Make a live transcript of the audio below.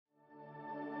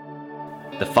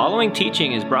The following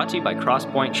teaching is brought to you by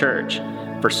Crosspoint Church.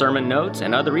 For sermon notes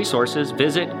and other resources,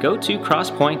 visit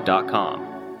gotocrosspoint.com.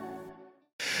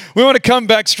 We want to come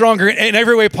back stronger in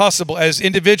every way possible, as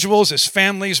individuals, as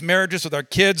families, marriages, with our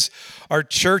kids, our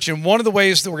church. And one of the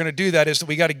ways that we're going to do that is that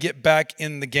we got to get back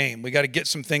in the game. We got to get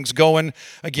some things going.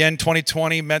 Again,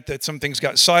 2020 meant that some things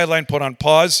got sidelined, put on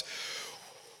pause.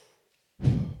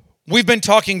 We've been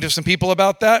talking to some people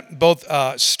about that, both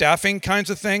staffing kinds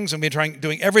of things, and we're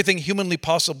doing everything humanly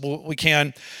possible we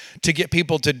can to get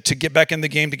people to get back in the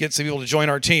game, to get some people to join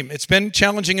our team. It's been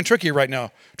challenging and tricky right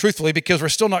now, truthfully, because we're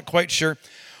still not quite sure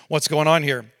what's going on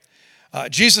here.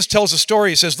 Jesus tells a story.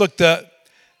 He says, look,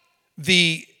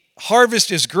 the harvest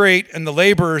is great and the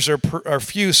laborers are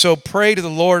few, so pray to the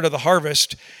Lord of the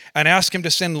harvest and ask him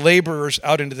to send laborers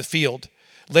out into the field,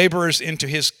 laborers into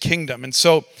his kingdom. And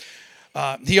so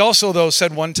he also, though,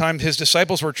 said one time his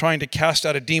disciples were trying to cast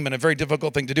out a demon, a very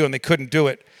difficult thing to do, and they couldn't do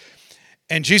it.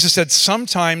 And Jesus said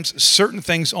sometimes certain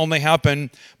things only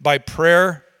happen by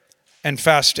prayer and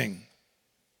fasting.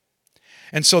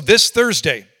 And so this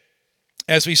Thursday,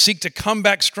 as we seek to come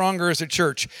back stronger as a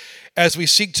church, as we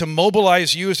seek to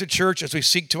mobilize you as a church, as we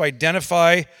seek to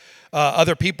identify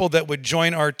other people that would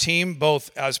join our team, both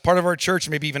as part of our church,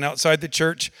 maybe even outside the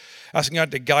church, asking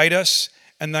God to guide us,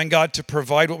 and then God to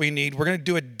provide what we need. We're going to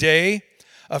do a day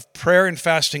of prayer and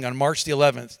fasting on March the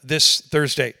 11th, this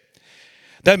Thursday.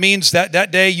 That means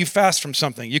that day you fast from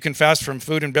something. You can fast from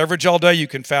food and beverage all day. You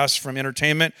can fast from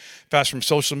entertainment, fast from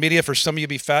social media. For some of you,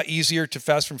 it'll be easier to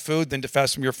fast from food than to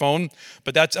fast from your phone,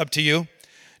 but that's up to you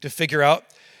to figure out.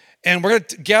 And we're going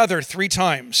to gather 3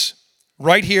 times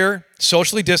right here,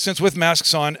 socially distanced with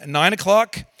masks on, 9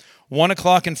 o'clock, 1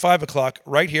 o'clock, and 5 o'clock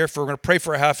right here. We're going to pray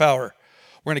for a half hour.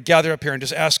 We're going to gather up here and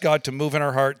just ask God to move in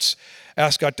our hearts,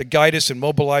 ask God to guide us and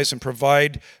mobilize and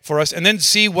provide for us, and then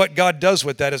see what God does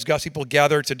with that as God's people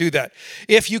gather to do that.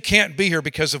 If you can't be here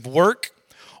because of work,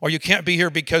 or you can't be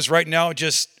here because right now it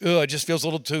just feels a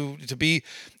little to be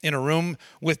in a room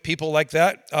with people like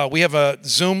that, we have a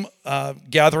Zoom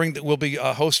gathering that we'll be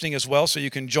hosting as well, so you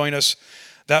can join us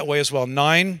that way as well.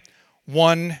 9,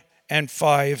 1, and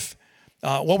 5.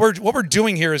 What we're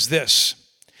doing here is this.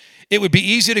 It would be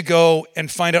easy to go and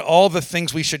find out all the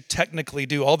things we should technically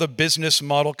do, all the business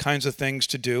model kinds of things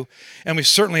to do, and we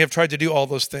certainly have tried to do all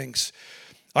those things.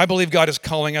 I believe God is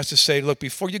calling us to say, look,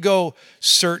 before you go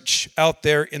search out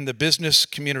there in the business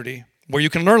community, where you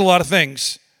can learn a lot of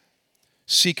things,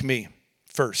 seek me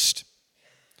first.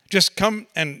 Just come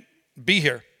and be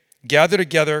here. Gather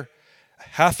together,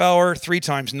 half hour, 3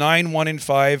 times, 9, 1, and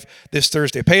 5 this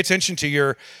Thursday. Pay attention to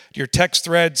your text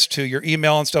threads, to your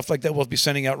email and stuff like that. We'll be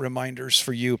sending out reminders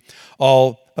for you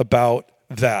all about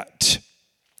that.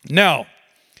 Now,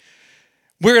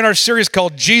 we're in our series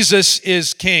called Jesus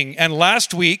is King. And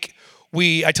last week,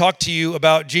 I talked to you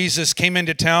about Jesus came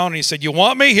into town and he said, you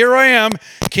want me? Here I am.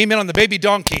 Came in on the baby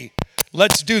donkey.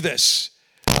 Let's do this.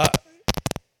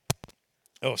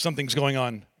 Something's going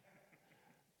on.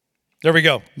 There we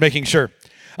go, making sure.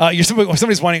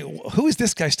 Somebody's wondering, who is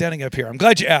this guy standing up here? I'm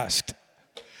glad you asked.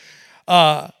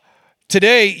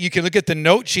 Today, you can look at the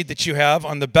note sheet that you have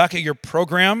on the back of your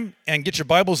program and get your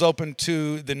Bibles open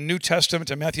to the New Testament,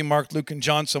 to Matthew, Mark, Luke, and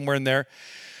John, somewhere in there.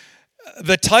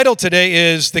 The title today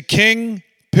is The King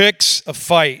Picks a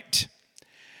Fight.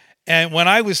 And when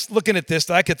I was looking at this,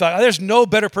 I thought, there's no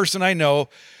better person I know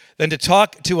than to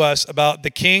talk to us about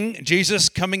the King, Jesus,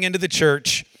 coming into the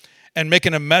church and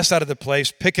making a mess out of the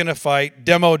place, picking a fight,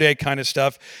 demo day kind of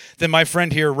stuff, than my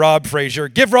friend here, Rob Frazier.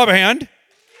 Give Rob a hand.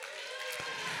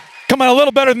 Come on, a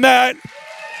little better than that.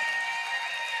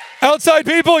 Outside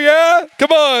people, yeah?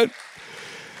 Come on.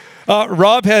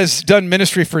 Rob has done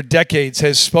ministry for decades,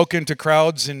 has spoken to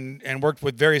crowds and worked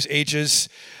with various ages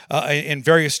in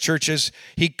various churches.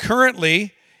 He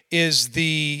currently is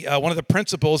one of the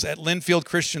principals at Linfield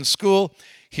Christian School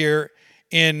here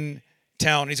in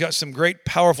town. He's got some great,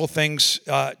 powerful things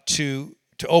to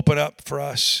open up for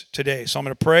us today. So I'm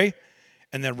going to pray,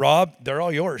 and then Rob, they're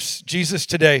all yours. Jesus,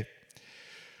 today,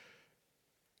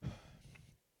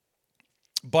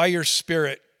 by your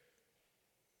Spirit,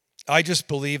 I just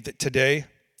believe that today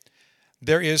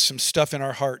there is some stuff in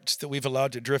our hearts that we've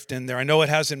allowed to drift in there. I know it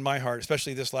has in my heart,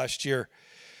 especially this last year.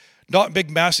 Not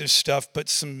big, massive stuff,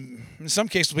 but in some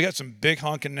cases, we got some big,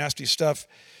 honking, nasty stuff.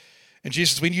 And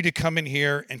Jesus, we need you to come in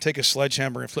here and take a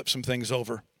sledgehammer and flip some things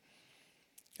over.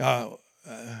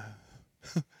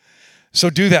 So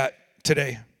do that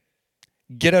today.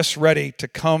 Get us ready to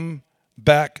come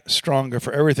back stronger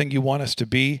for everything you want us to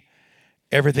be,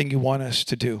 everything you want us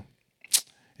to do.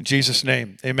 In Jesus'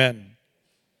 name, amen.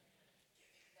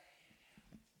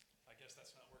 I guess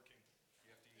that's not working.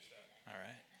 You have to use that. All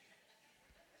right.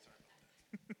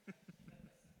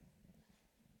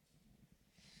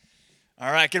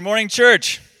 All right, good morning,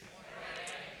 church.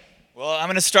 Well, I'm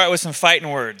going to start with some fighting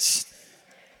words.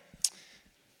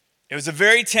 It was a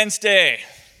very tense day,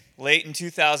 late in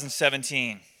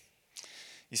 2017.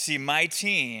 You see, my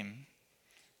team,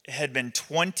 it had been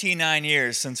 29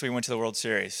 years since we went to the World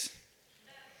Series.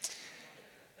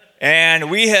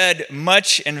 And we had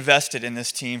much invested in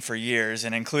this team for years,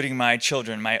 and including my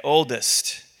children, my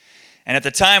oldest. And at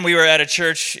the time, we were at a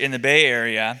church in the Bay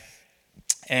Area,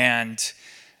 and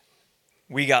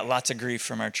we got lots of grief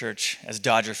from our church as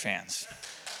Dodger fans.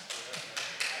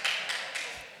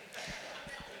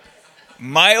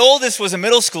 My oldest was a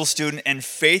middle school student and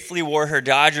faithfully wore her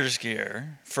Dodgers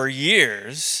gear for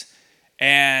years,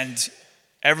 and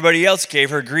everybody else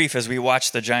gave her grief as we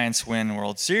watched the Giants win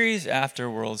World Series after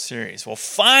World Series. Well,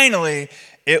 finally,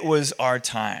 it was our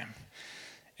time.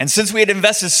 And since we had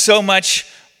invested so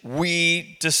much,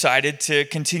 we decided to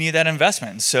continue that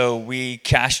investment. So we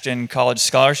cashed in college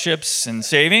scholarships and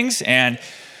savings, and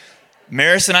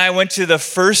Maris and I went to the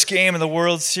first game of the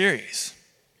World Series.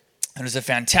 It was a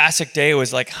fantastic day. It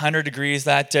was like 100 degrees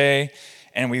that day,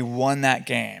 and we won that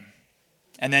game.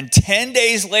 And then 10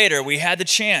 days later, we had the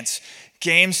chance.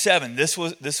 Game 7, this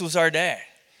was our day.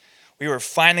 We were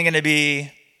finally going to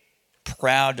be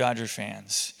proud Dodger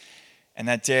fans. And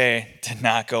that day did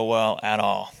not go well at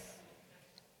all.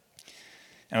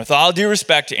 And with all due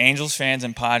respect to Angels fans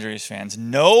and Padres fans,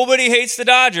 nobody hates the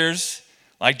Dodgers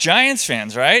like Giants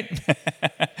fans, right?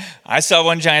 I saw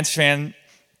one Giants fan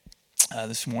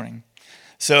this morning.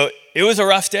 So it was a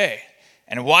rough day.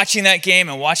 And watching that game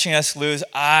and watching us lose,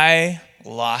 I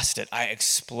lost it. I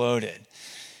exploded.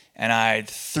 And I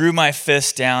threw my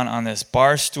fist down on this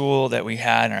bar stool that we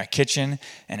had in our kitchen,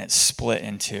 and it split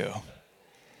in two.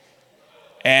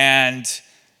 And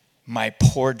my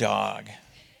poor dog,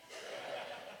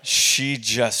 she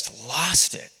just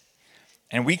lost it.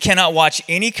 And we cannot watch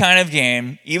any kind of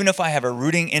game, even if I have a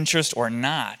rooting interest or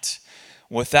not,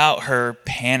 without her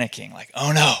panicking. Like,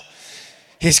 oh no,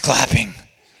 he's clapping.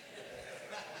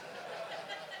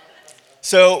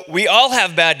 So we all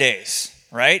have bad days,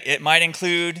 right? It might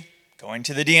include going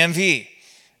to the DMV.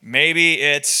 Maybe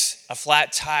it's a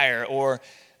flat tire or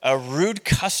a rude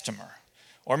customer.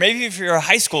 Or maybe if you're a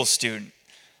high school student,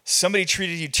 somebody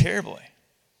treated you terribly.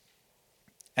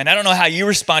 And I don't know how you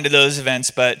respond to those events,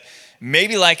 but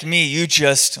maybe like me, you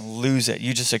just lose it.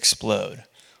 You just explode.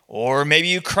 Or maybe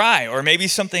you cry, or maybe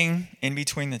something in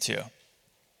between the two.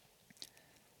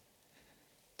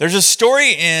 There's a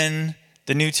story in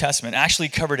the New Testament, actually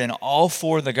covered in all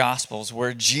 4 of the Gospels,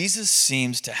 where Jesus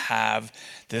seems to have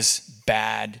this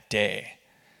bad day,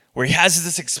 where he has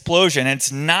this explosion, and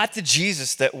it's not the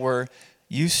Jesus that we're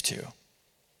used to.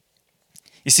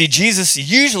 You see, Jesus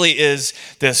usually is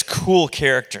this cool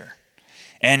character,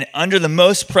 and under the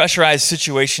most pressurized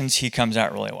situations, he comes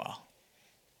out really well.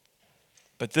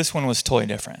 But this one was totally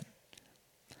different.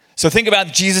 So think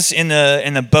about Jesus in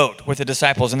the boat with the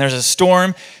disciples, and there's a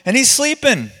storm, and he's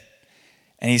sleeping.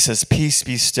 And he says, peace,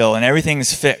 be still, and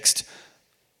everything's fixed.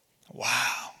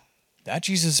 Wow, that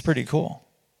Jesus is pretty cool.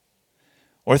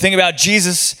 Or think about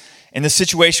Jesus in the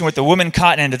situation with the woman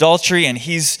caught in adultery, and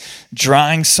he's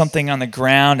drawing something on the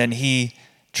ground, and he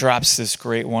drops this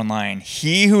great one line.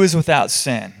 He who is without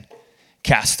sin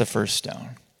cast the first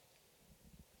stone.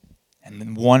 And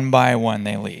then one by one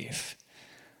they leave.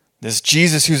 This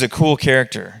Jesus who's a cool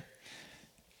character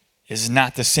is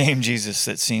not the same Jesus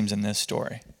that seems in this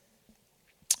story.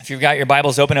 If you've got your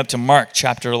Bibles, open up to Mark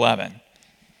chapter 11,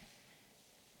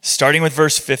 starting with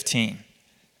verse 15.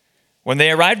 When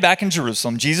they arrived back in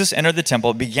Jerusalem, Jesus entered the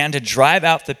temple and began to drive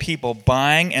out the people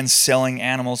buying and selling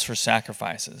animals for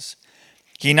sacrifices.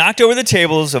 He knocked over the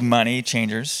tables of money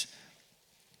changers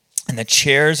and the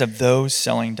chairs of those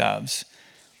selling doves.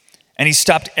 And he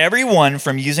stopped everyone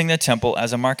from using the temple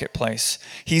as a marketplace.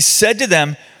 He said to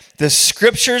them, the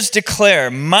scriptures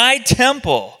declare, my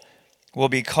temple will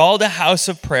be called a house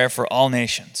of prayer for all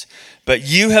nations, but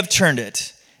you have turned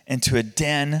it into a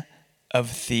den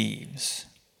of thieves.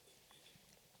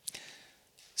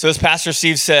 So as Pastor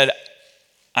Steve said,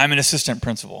 I'm an assistant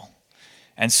principal.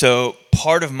 And so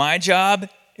part of my job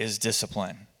is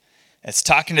discipline. It's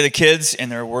talking to the kids in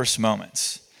their worst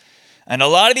moments. And a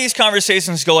lot of these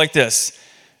conversations go like this.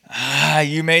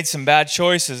 You made some bad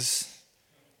choices.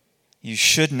 You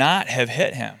should not have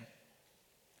hit him.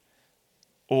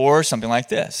 Or something like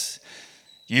this.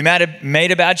 You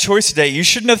made a bad choice today. You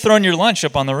shouldn't have thrown your lunch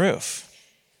up on the roof.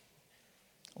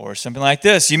 Or something like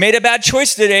this. You made a bad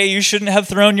choice today. You shouldn't have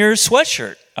thrown your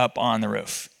sweatshirt up on the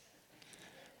roof.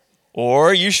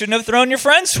 Or you shouldn't have thrown your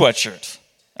friend's sweatshirt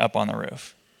up on the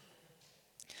roof.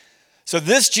 So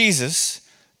this Jesus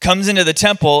comes into the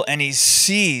temple and he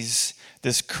sees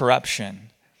this corruption.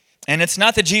 And it's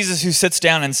not the Jesus who sits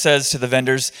down and says to the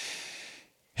vendors,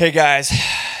 hey guys,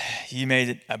 you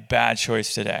made a bad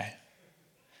choice today.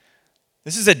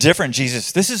 This is a different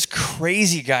Jesus. This is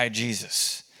crazy guy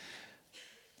Jesus.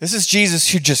 This is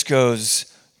Jesus who just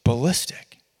goes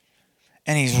ballistic.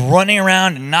 And he's running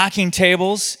around and knocking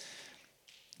tables.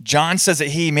 John says that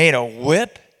he made a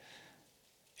whip,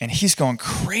 and he's going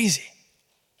crazy.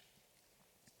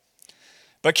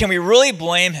 But can we really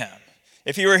blame him?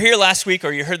 If you were here last week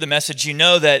or you heard the message, you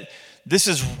know that this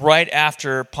is right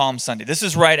after Palm Sunday. This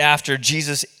is right after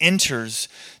Jesus enters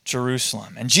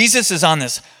Jerusalem. And Jesus is on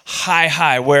this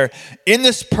high where in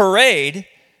this parade,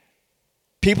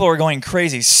 people are going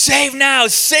crazy. Save now,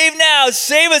 save now,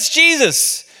 save us,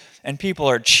 Jesus. And people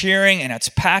are cheering and it's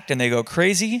packed and they go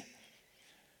crazy.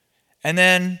 And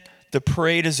then the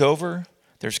parade is over.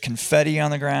 There's confetti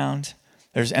on the ground.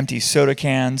 There's empty soda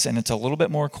cans and it's a little bit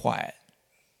more quiet.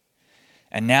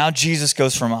 And now Jesus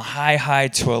goes from a high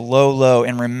to a low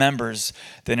and remembers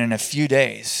that in a few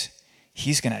days,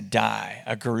 he's going to die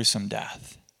a gruesome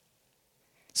death.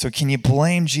 So can you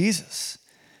blame Jesus?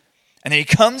 And then he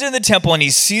comes into the temple and he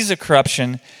sees the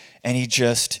corruption and he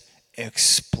just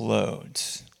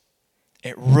explodes.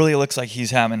 It really looks like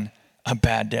he's having a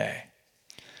bad day.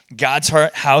 God's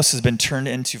house has been turned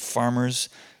into farmer's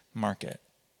market.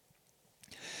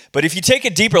 But if you take a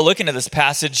deeper look into this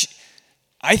passage,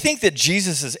 I think that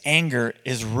Jesus' anger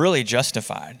is really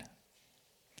justified.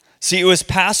 See, it was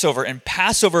Passover, and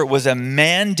Passover was a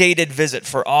mandated visit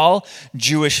for all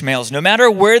Jewish males, no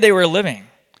matter where they were living.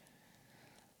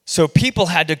 So people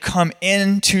had to come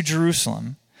into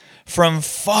Jerusalem from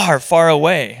far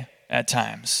away at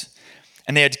times.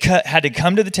 And they had to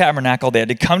come to the tabernacle, they had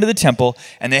to come to the temple,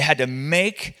 and they had to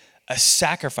make a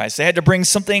sacrifice. They had to bring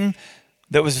something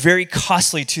that was very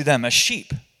costly to them, a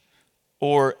sheep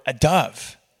or a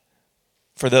dove,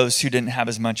 for those who didn't have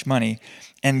as much money,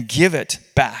 and give it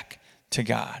back to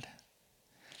God.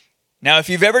 Now, if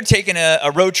you've ever taken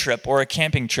a road trip or a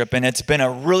camping trip, and it's been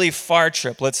a really far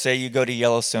trip, let's say you go to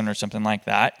Yellowstone or something like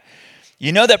that,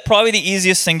 you know that probably the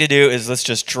easiest thing to do is let's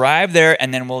just drive there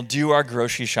and then we'll do our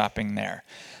grocery shopping there.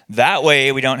 That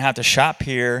way we don't have to shop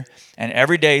here and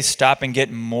every day stop and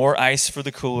get more ice for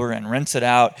the cooler and rinse it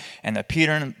out, and the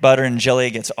peanut butter and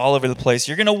jelly gets all over the place.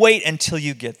 You're going to wait until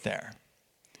you get there.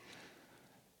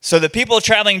 So the people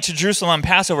traveling to Jerusalem on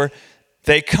Passover,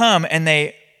 they come and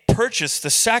they purchase the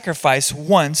sacrifice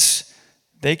once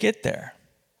they get there.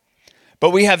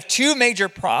 But we have two major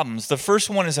problems. The first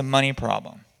one is a money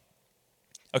problem.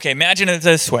 Okay, imagine it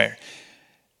this way.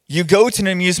 You go to an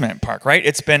amusement park, right?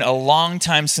 It's been a long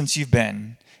time since you've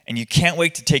been, and you can't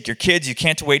wait to take your kids, you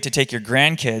can't wait to take your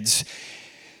grandkids,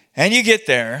 and you get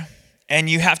there, and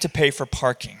you have to pay for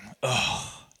parking.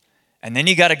 Oh. And then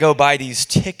you got to go buy these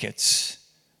tickets.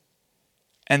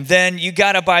 And then you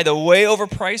got to buy the way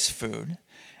overpriced food.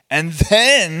 And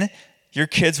then your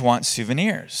kids want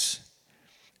souvenirs.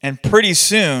 And pretty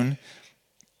soon,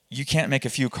 you can't make a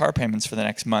few car payments for the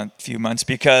next few months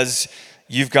because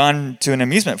you've gone to an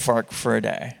amusement park for a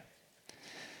day.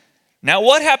 Now,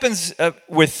 what happens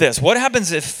with this? What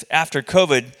happens if after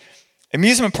COVID,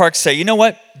 amusement parks say, you know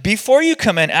what? Before you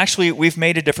come in, actually, we've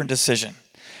made a different decision.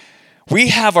 We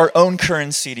have our own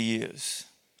currency to use.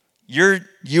 Your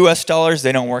US dollars,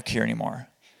 they don't work here anymore.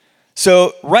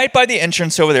 So right by the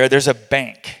entrance over there, there's a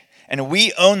bank, and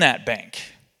we own that bank.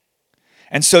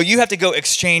 And so you have to go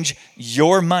exchange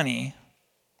your money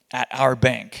at our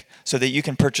bank so that you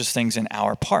can purchase things in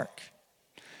our park.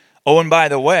 Oh, and by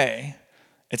the way,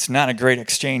 it's not a great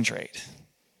exchange rate.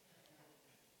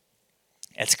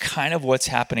 It's kind of what's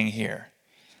happening here.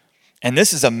 And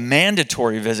this is a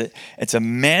mandatory visit. It's a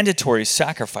mandatory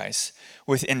sacrifice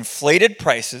with inflated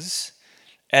prices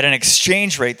at an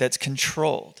exchange rate that's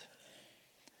controlled.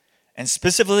 And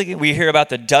specifically, we hear about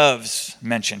the doves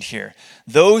mentioned here.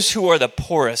 Those who are the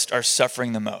poorest are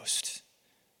suffering the most.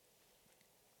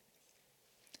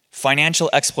 Financial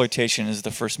exploitation is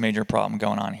the first major problem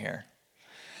going on here.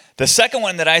 The second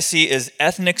one that I see is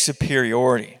ethnic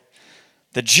superiority.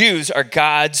 The Jews are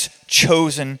God's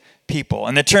chosen people.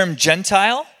 And the term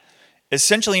Gentile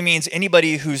essentially means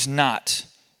anybody who's not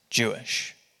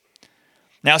Jewish.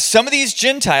 Now, some of these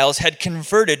Gentiles had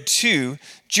converted to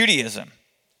Judaism,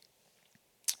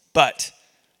 but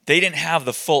they didn't have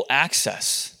the full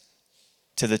access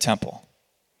to the temple.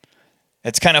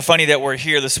 It's kind of funny that we're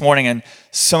here this morning and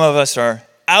some of us are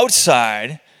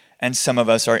outside and some of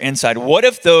us are inside. What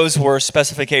if those were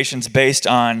specifications based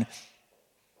on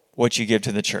what you give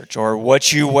to the church or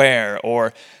what you wear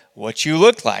or what you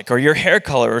look like or your hair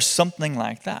color or something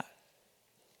like that?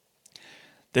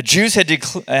 The Jews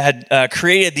had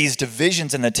created these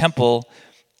divisions in the temple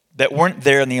that weren't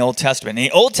there in the Old Testament. In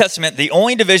the Old Testament, the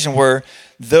only division were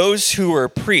those who were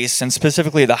priests, and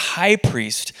specifically the high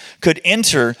priest, could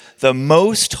enter the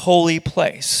most holy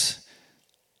place.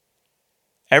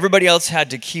 Everybody else had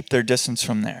to keep their distance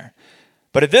from there.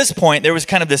 But at this point, there was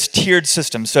kind of this tiered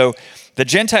system. So the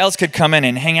Gentiles could come in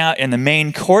and hang out in the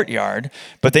main courtyard,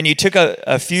 but then you took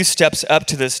a few steps up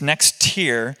to this next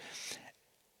tier,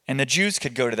 and the Jews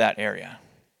could go to that area.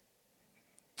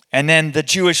 And then the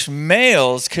Jewish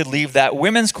males could leave that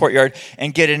women's courtyard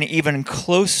and get an even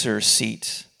closer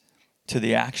seat to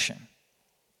the action.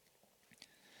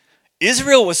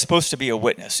 Israel was supposed to be a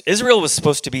witness. Israel was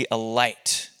supposed to be a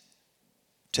light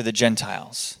to the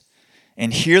Gentiles.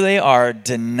 And here they are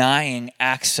denying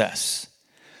access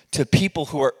to people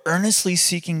who are earnestly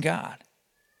seeking God.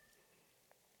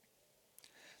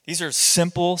 These are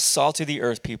simple, salt of the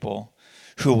earth people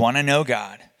who want to know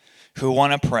God, who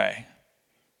want to pray.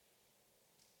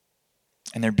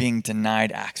 And they're being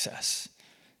denied access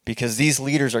because these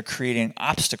leaders are creating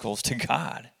obstacles to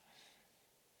God.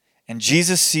 And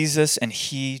Jesus sees this and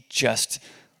he just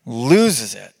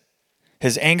loses it.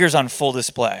 His anger's on full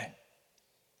display.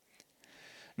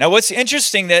 Now, what's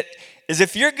interesting that is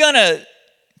if you're going to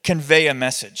convey a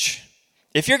message,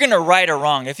 if you're going to right or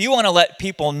wrong, if you want to let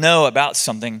people know about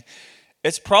something,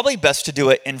 it's probably best to do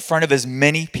it in front of as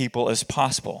many people as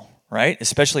possible, right?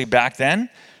 Especially back then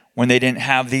when they didn't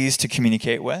have these to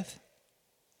communicate with.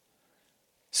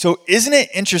 So isn't it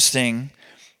interesting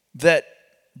that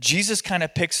Jesus kind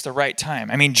of picks the right time?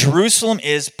 I mean, Jerusalem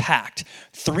is packed,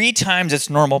 3 times its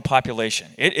normal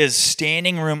population. It is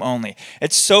standing room only.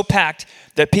 It's so packed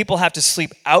that people have to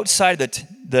sleep outside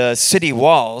the city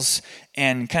walls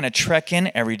and kind of trek in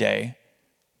every day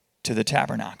to the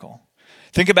tabernacle.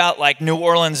 Think about like New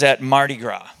Orleans at Mardi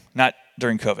Gras, not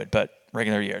during COVID, but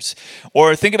regular years.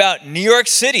 Or think about New York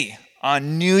City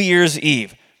on New Year's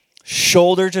Eve.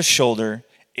 Shoulder to shoulder,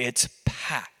 it's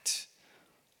packed.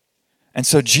 And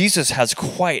so Jesus has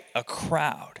quite a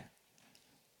crowd.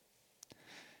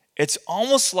 It's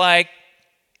almost like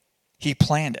he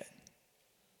planned it.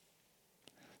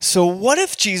 So what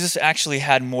if Jesus actually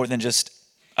had more than just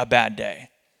a bad day?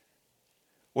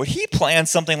 Would he plan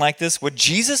something like this? Would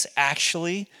Jesus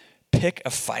actually pick a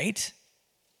fight?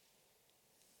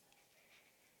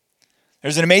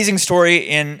 There's an amazing story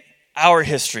in our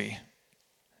history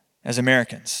as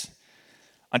Americans.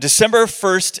 On December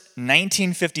 1st,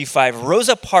 1955,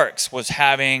 Rosa Parks was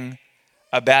having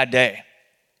a bad day.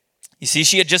 You see,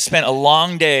 she had just spent a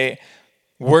long day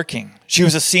working. She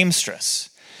was a seamstress.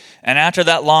 And after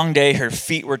that long day, her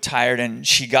feet were tired, and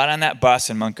she got on that bus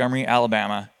in Montgomery,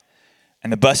 Alabama,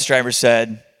 and the bus driver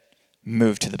said,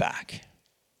 "Move to the back."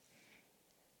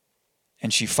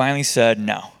 And she finally said,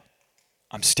 "No,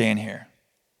 I'm staying here."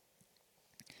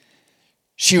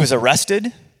 She was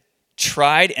arrested,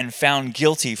 tried, and found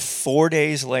guilty 4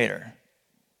 days later.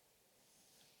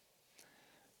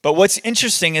 But what's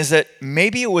interesting is that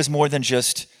maybe it was more than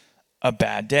just a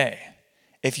bad day.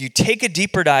 If you take a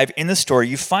deeper dive in the story,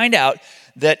 you find out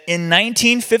that in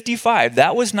 1955,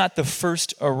 that was not the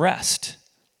first arrest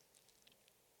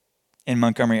in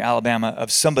Montgomery, Alabama,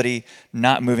 of somebody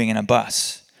not moving in a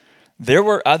bus. There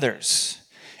were others,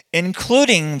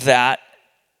 including that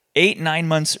 8-9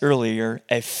 months earlier,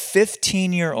 a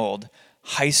 15-year-old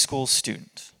high school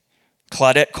student,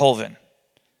 Claudette Colvin,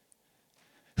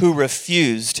 who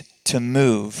refused to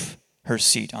move her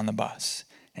seat on the bus.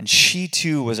 And she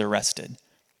too was arrested,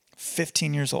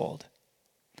 15 years old.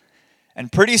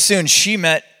 And pretty soon she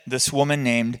met this woman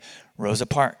named Rosa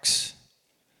Parks,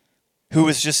 who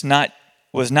was not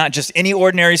just any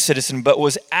ordinary citizen, but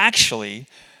was actually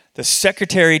the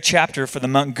secretary chapter for the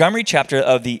Montgomery chapter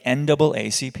of the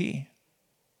NAACP.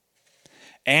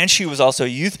 And she was also a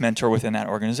youth mentor within that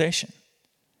organization.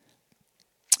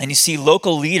 And you see,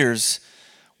 local leaders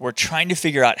were trying to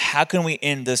figure out how can we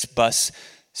end this bus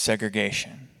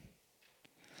segregation.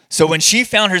 So when she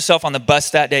found herself on the bus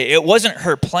that day, it wasn't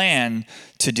her plan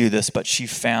to do this, but she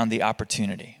found the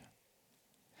opportunity.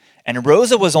 And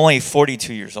Rosa was only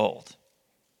 42 years old.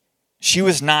 She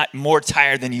was not more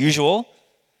tired than usual.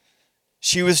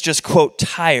 She was just, quote,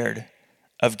 tired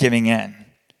of giving in,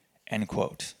 end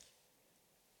quote.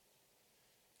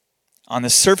 On the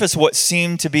surface, what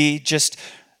seemed to be just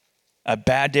a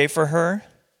bad day for her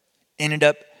ended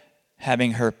up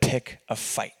having her pick a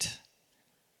fight.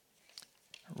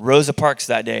 Rosa Parks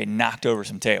that day knocked over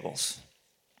some tables.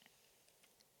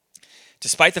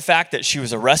 Despite the fact that she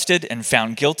was arrested and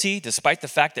found guilty, despite the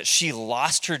fact that she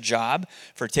lost her job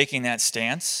for taking that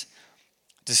stance,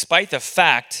 despite the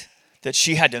fact that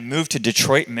she had to move to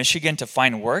Detroit, Michigan to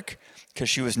find work because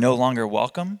she was no longer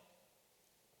welcome,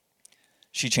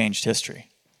 she changed history.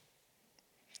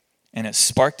 And it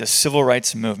sparked a civil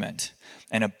rights movement.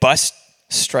 And a bus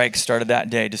strike started that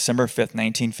day, December 5th,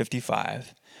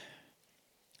 1955.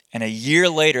 And a year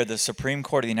later, the Supreme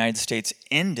Court of the United States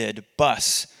ended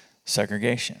bus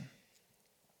segregation.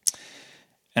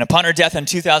 And upon her death in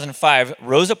 2005,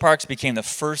 Rosa Parks became the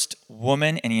first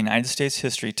woman in United States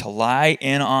history to lie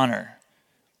in honor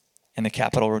in the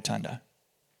Capitol Rotunda.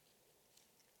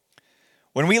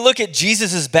 When we look at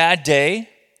Jesus' bad day,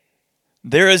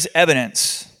 there is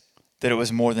evidence that it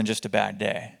was more than just a bad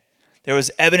day. There was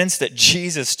evidence that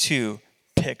Jesus, too,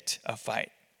 picked a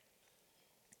fight.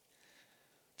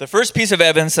 The first piece of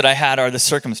evidence that I had are the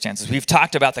circumstances. We've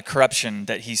talked about the corruption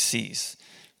that he sees.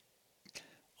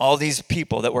 All these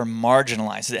people that were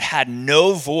marginalized, that had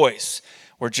no voice,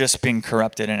 were just being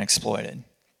corrupted and exploited.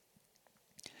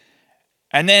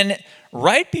 And then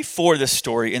right before this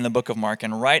story in the book of Mark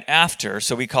and right after,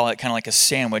 so we call it kind of like a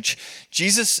sandwich,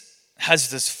 Jesus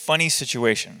has this funny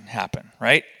situation happen,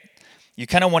 right? You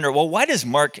kind of wonder, well, why does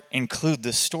Mark include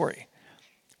this story?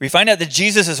 We find out that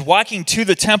Jesus is walking to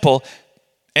the temple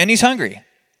and he's hungry.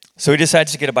 So he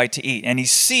decides to get a bite to eat. And he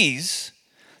sees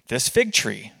this fig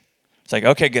tree. It's like,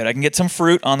 okay, good. I can get some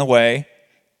fruit on the way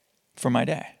for my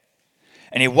day.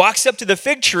 And he walks up to the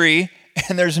fig tree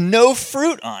and there's no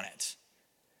fruit on it.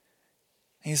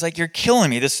 And he's like, you're killing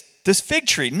me. This fig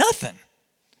tree, nothing.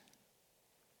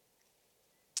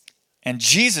 And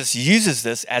Jesus uses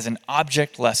this as an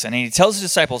object lesson. And he tells his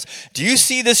disciples, do you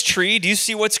see this tree? Do you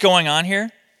see what's going on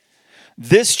here?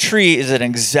 This tree is an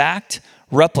exact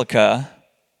replica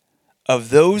of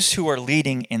those who are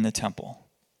leading in the temple.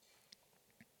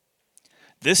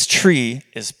 This tree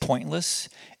is pointless.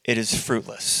 It is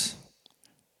fruitless.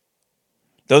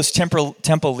 Those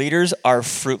temple leaders are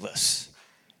fruitless.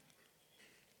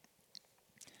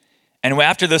 And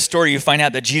after this story, you find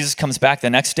out that Jesus comes back the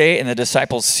next day and the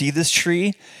disciples see this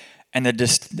tree and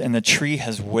the tree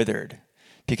has withered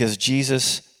because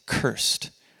Jesus cursed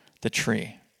the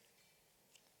tree.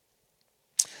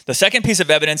 The second piece of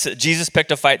evidence that Jesus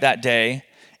picked a fight that day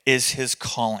is his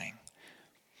calling.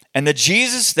 And the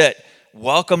Jesus that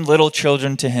welcomed little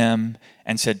children to him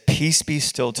and said, peace be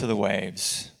still to the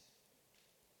waves,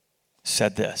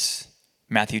 said this,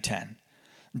 Matthew 10.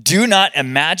 Do not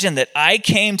imagine that I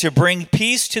came to bring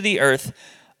peace to the earth.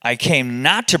 I came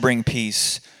not to bring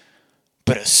peace,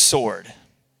 but a sword.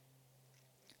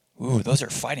 Ooh, those are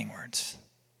fighting words.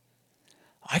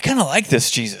 I kind of like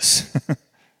this Jesus.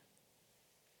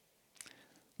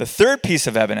 The third piece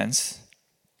of evidence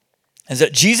is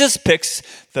that Jesus picks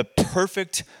the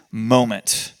perfect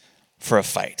moment for a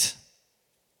fight.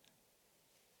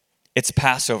 It's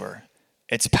Passover.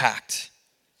 It's packed.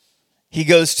 He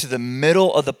goes to the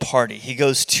middle of the party. He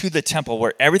goes to the temple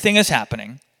where everything is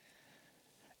happening.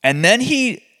 And then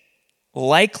he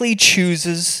likely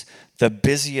chooses the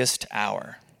busiest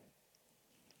hour.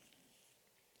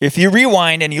 If you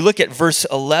rewind and you look at verse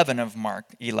 11 of Mark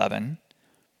 11,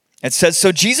 it says,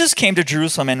 so Jesus came to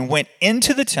Jerusalem and went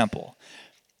into the temple.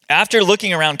 After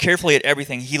looking around carefully at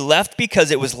everything, he left because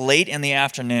it was late in the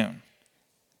afternoon.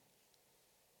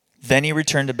 Then he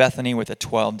returned to Bethany with the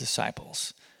 12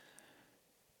 disciples.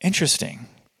 Interesting.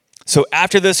 So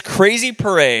after this crazy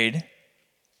parade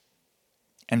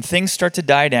and things start to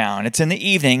die down, it's in the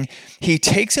evening, he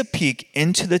takes a peek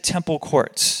into the temple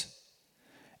courts.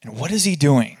 And what is he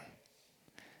doing?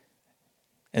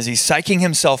 Is he psyching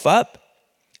himself up?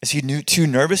 Is he too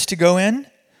nervous to go in?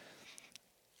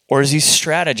 Or is he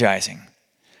strategizing?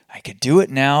 I could do it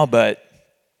now, but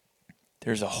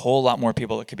there's a whole lot more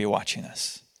people that could be watching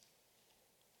this.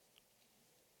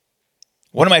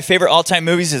 One of my favorite all-time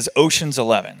movies is Ocean's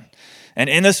 11. And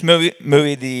in this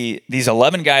movie these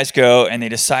 11 guys go and they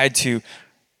decide to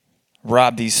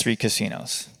rob these 3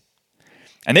 casinos.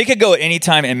 And they could go at any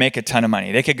time and make a ton of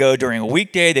money. They could go during a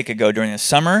weekday, they could go during the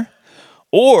summer,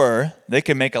 or they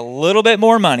could make a little bit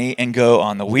more money and go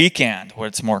on the weekend where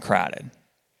it's more crowded.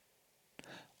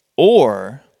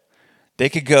 Or they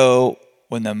could go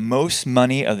when the most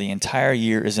money of the entire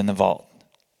year is in the vault.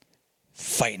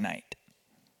 Fight night.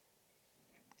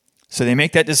 So they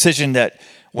make that decision that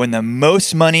when the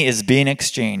most money is being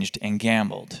exchanged and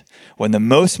gambled, when the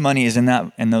most money is in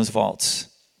those vaults,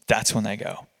 that's when they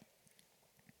go.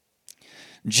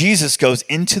 Jesus goes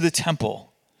into the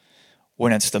temple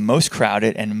when it's the most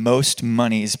crowded and most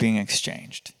money is being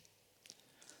exchanged.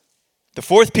 The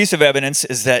fourth piece of evidence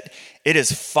is that it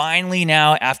is finally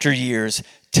now, after years,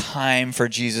 time for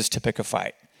Jesus to pick a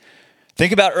fight.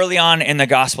 Think about early on in the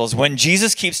Gospels when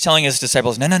Jesus keeps telling his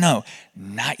disciples, no,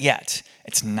 not yet.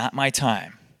 it's not my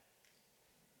time.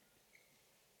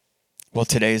 Well,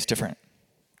 today is different.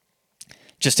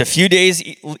 Just a few days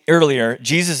earlier,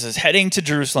 Jesus is heading to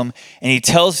Jerusalem, and he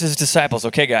tells his disciples,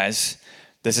 okay, guys,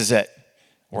 this is it.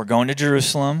 We're going to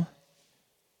Jerusalem.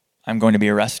 I'm going to be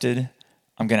arrested.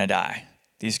 I'm going to die.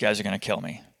 These guys are going to kill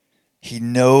me. He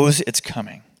knows it's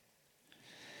coming.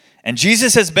 And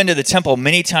Jesus has been to the temple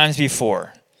many times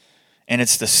before, and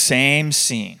it's the same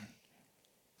scene.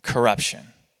 Corruption,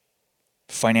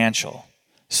 financial,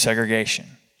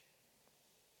 segregation.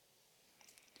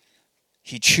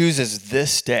 He chooses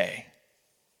this day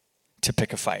to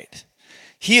pick a fight.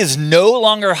 He is no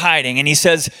longer hiding, and he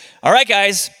says, all right,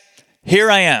 guys,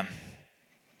 here I am.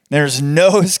 There's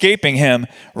no escaping him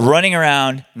running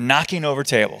around, knocking over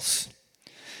tables.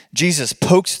 Jesus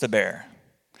pokes the bear.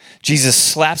 Jesus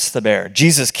slaps the bear.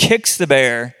 Jesus kicks the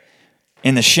bear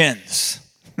in the shins.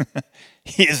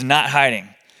 He is not hiding.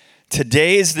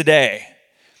 Today is the day.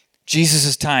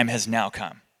 Jesus' time has now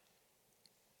come.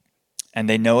 And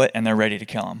they know it, and they're ready to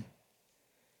kill him.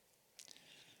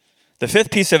 The fifth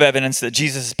piece of evidence that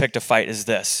Jesus has picked a fight is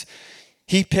this.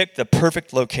 He picked the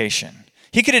perfect location.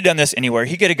 He could have done this anywhere.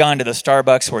 He could have gone to the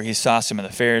Starbucks where he saw some of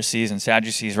the Pharisees and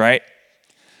Sadducees, right?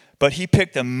 But he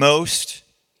picked the most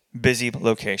busy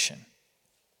location.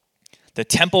 The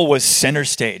temple was center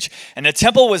stage. And the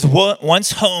temple was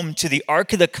once home to the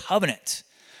Ark of the Covenant,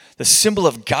 the symbol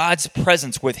of God's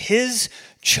presence with his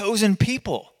chosen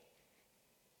people.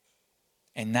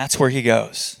 And that's where he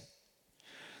goes.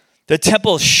 The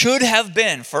temple should have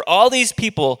been, for all these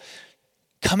people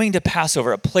coming to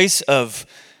Passover, a place of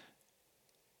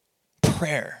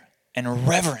prayer and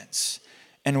reverence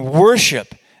and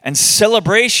worship and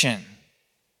celebration.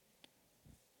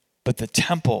 But the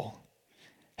temple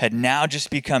had now just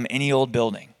become any old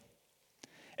building.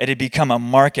 It had become a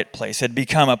marketplace. It had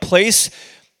become a place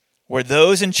where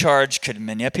those in charge could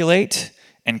manipulate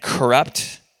and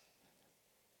corrupt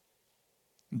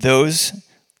those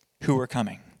who were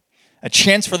coming. A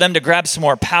chance for them to grab some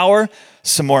more power,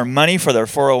 some more money for their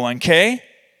 401k.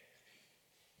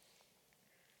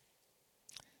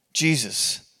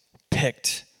 Jesus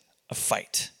picked a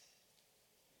fight.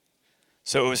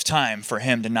 So it was time for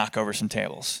him to knock over some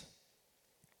tables.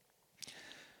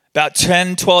 About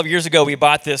 10, 12 years ago, we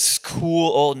bought this cool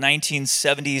old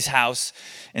 1970s house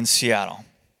in Seattle.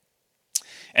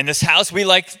 And this house, we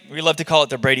love to call it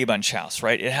the Brady Bunch house,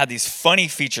 right? It had these funny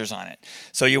features on it.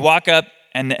 So you walk up,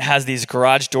 and it has these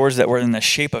garage doors that were in the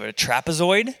shape of a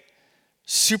trapezoid.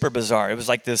 Super bizarre. It was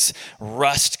like this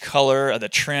rust color of the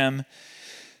trim.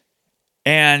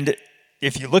 And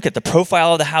if you look at the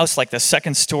profile of the house, like the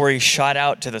second story shot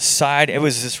out to the side, it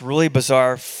was this really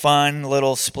bizarre, fun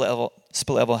little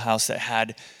split-level house that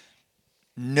had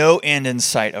no end in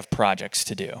sight of projects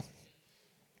to do.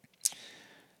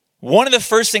 One of the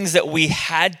first things that we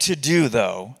had to do,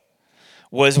 though,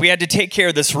 was we had to take care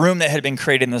of this room that had been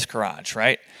created in this garage,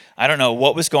 right? I don't know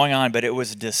what was going on, but it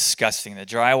was disgusting. The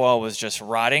drywall was just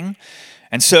rotting.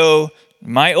 And so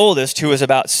my oldest, who was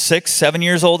about 6, 7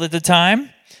 years old at the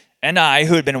time, and I,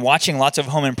 who had been watching lots of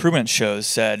home improvement shows,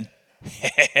 said,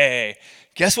 hey,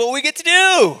 guess what we get to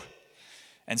do?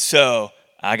 And so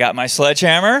I got my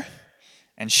sledgehammer,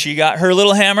 and she got her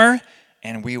little hammer,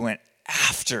 and we went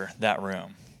after that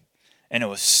room. And it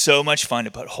was so much fun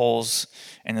to put holes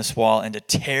in this wall and to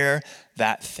tear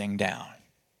that thing down.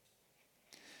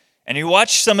 And you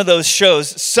watch some of those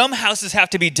shows, some houses have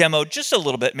to be demoed just a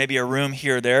little bit, maybe a room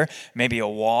here or there, maybe a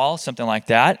wall, something like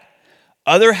that.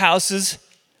 Other houses,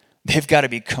 they've got to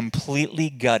be completely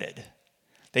gutted.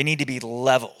 They need to be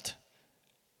leveled.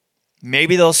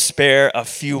 Maybe they'll spare a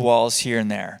few walls here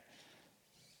and there.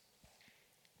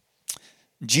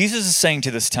 Jesus is saying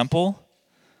to this temple,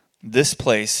 this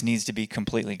place needs to be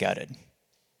completely gutted.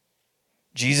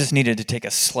 Jesus needed to take a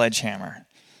sledgehammer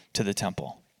to the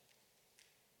temple.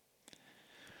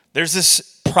 There's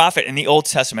this prophet in the Old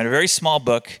Testament, a very small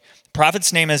book. The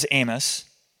prophet's name is Amos.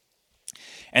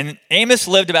 And Amos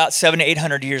lived about 700 to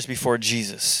 800 years before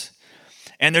Jesus.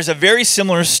 And there's a very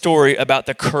similar story about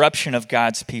the corruption of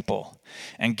God's people.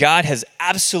 And God has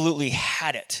absolutely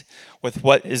had it with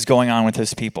what is going on with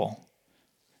his people.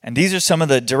 And these are some of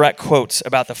the direct quotes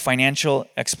about the financial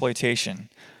exploitation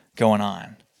going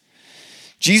on.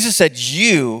 Jesus said,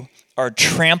 you are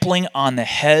trampling on the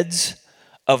heads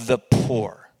of the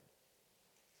poor.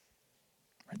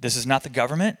 This is not the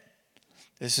government.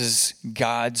 This is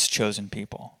God's chosen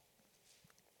people.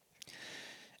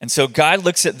 And so God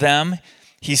looks at them.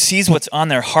 He sees what's on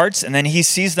their hearts, and then he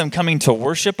sees them coming to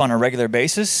worship on a regular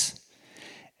basis.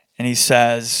 And he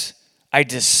says, I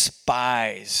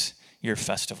despise your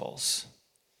festivals.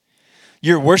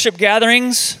 Your worship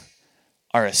gatherings,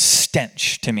 are a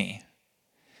stench to me.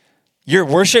 Your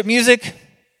worship music,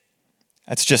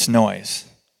 that's just noise.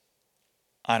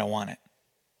 I don't want it.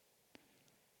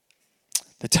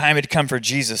 The time had come for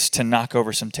Jesus to knock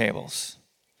over some tables.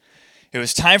 It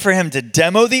was time for him to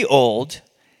demo the old,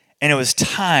 and it was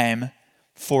time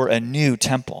for a new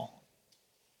temple.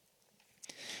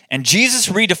 And Jesus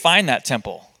redefined that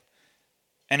temple.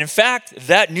 And in fact,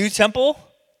 that new temple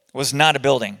was not a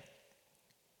building.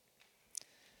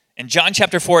 In John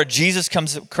chapter 4, Jesus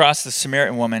comes across the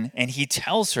Samaritan woman, and he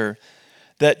tells her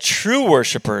that true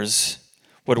worshipers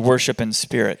would worship in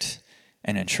spirit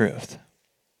and in truth.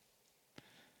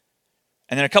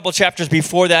 And then a couple chapters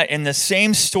before that, in the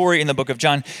same story in the book of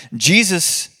John,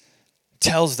 Jesus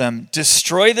tells them,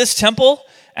 destroy this temple,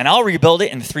 and I'll rebuild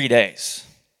it in 3 days.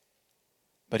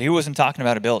 But he wasn't talking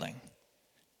about a building.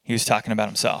 He was talking about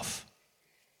himself.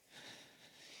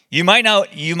 You might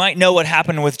know what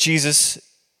happened with Jesus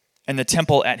and the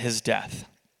temple at his death.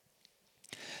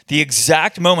 The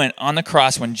exact moment on the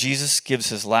cross when Jesus gives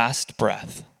his last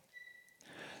breath,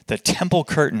 the temple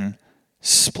curtain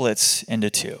splits into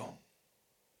two.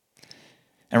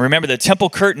 And remember, the temple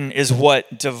curtain is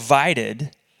what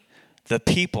divided the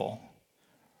people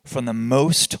from the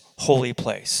most holy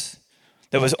place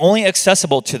that was only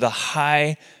accessible to the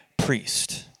high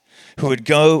priest who would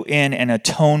go in and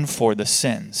atone for the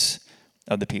sins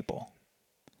of the people.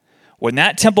 When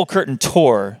that temple curtain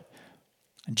tore,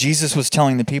 Jesus was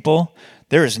telling the people,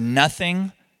 there is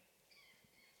nothing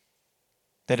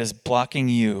that is blocking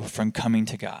you from coming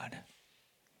to God.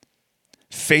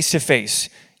 Face to face,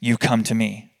 you come to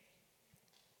me.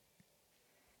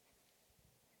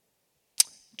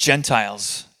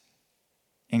 Gentiles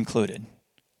included,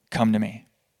 come to me.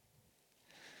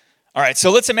 All right,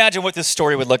 so let's imagine what this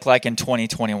story would look like in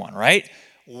 2021, right?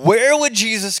 Where would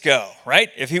Jesus go, right?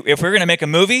 If we're going to make a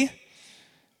movie,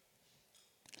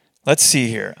 let's see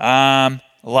here.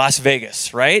 Las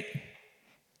Vegas, right?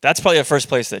 That's probably the first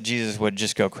place that Jesus would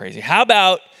just go crazy. How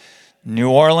about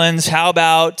New Orleans? How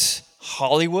about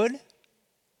Hollywood?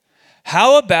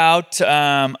 How about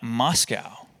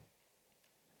Moscow?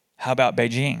 How about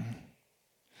Beijing?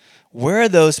 Where are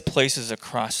those places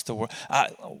across the world?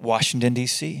 Washington,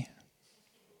 D.C.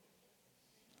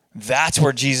 That's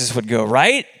where Jesus would go,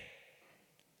 right?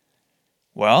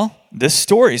 Well, this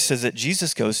story says that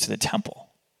Jesus goes to the temple.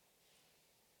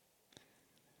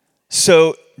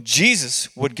 So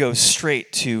Jesus would go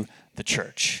straight to the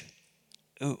church.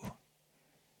 Ooh.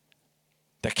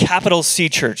 The capital C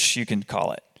church, you can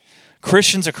call it.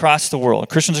 Christians across the world,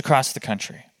 Christians across the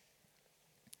country.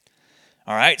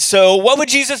 All right, so what would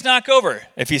Jesus knock over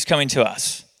if he's coming to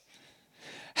us?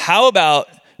 How about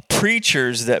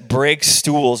preachers that break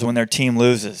stools when their team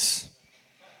loses?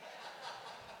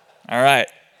 All right,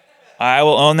 I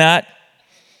will own that.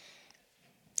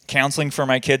 Counseling for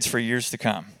my kids for years to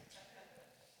come.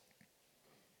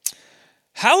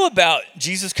 How about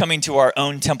Jesus coming to our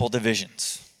own temple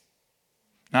divisions?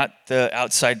 Not the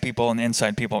outside people and the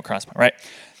inside people at Crosspoint, right?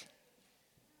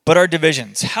 But our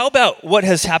divisions. How about what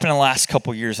has happened in the last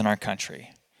couple years in our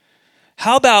country?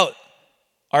 How about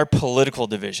our political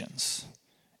divisions?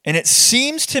 And it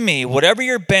seems to me, whatever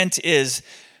your bent is,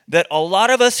 that a lot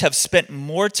of us have spent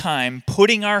more time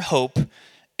putting our hope,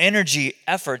 energy,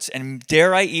 efforts, and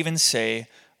dare I even say,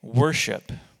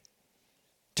 worship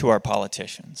to our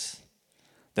politicians.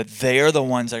 That they are the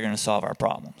ones that are going to solve our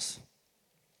problems.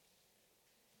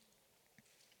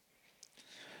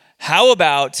 How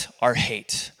about our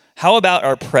hate? How about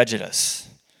our prejudice?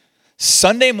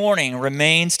 Sunday morning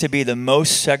remains to be the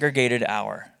most segregated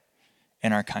hour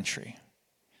in our country,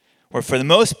 where for the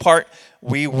most part,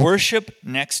 we worship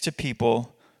next to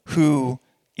people who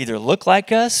either look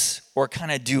like us or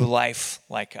kind of do life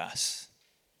like us.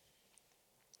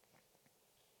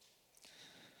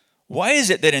 Why is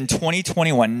it that in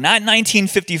 2021, not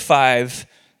 1955,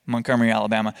 Montgomery,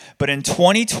 Alabama, but in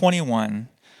 2021,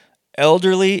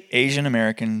 elderly Asian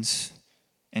Americans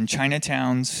in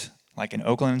Chinatowns like in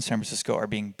Oakland and San Francisco are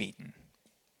being beaten?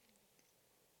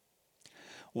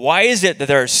 Why is it that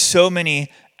there are so many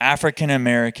African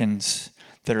Americans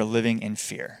that are living in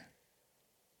fear?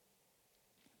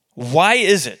 Why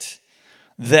is it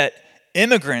that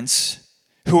immigrants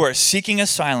who are seeking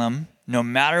asylum, no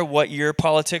matter what your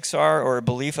politics are or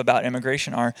belief about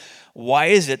immigration are, why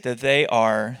is it that they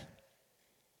are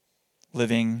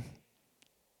living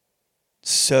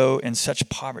so in such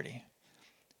poverty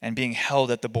and being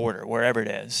held at the border, wherever it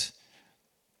is,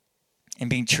 and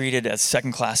being treated as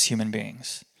second-class human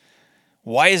beings?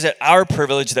 Why is it our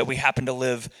privilege that we happen to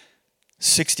live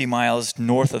 60 miles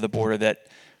north of the border that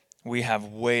we have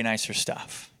way nicer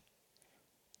stuff?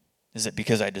 Is it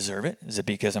because I deserve it? Is it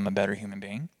because I'm a better human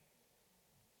being?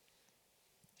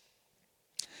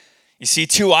 You see,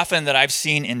 too often that I've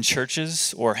seen in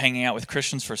churches or hanging out with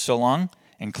Christians for so long,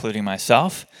 including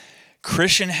myself,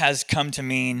 Christian has come to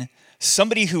mean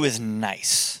somebody who is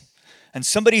nice and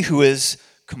somebody who is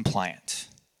compliant.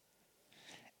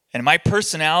 And my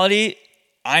personality,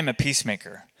 I'm a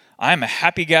peacemaker. I'm a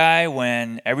happy guy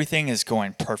when everything is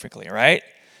going perfectly, right?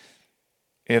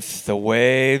 If the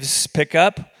waves pick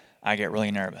up, I get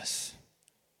really nervous.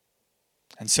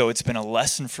 And so it's been a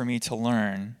lesson for me to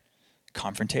learn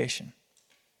confrontation.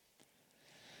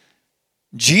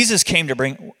 Jesus came to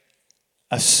bring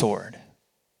a sword.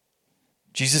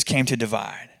 Jesus came to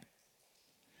divide.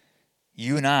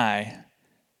 You and I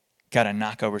got to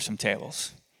knock over some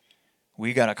tables.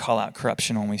 We got to call out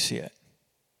corruption when we see it.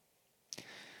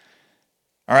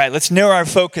 All right, let's narrow our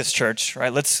focus, church,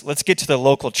 right? Let's get to the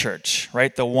local church,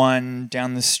 right? The one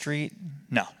down the street.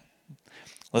 No.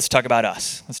 Let's talk about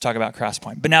us. Let's talk about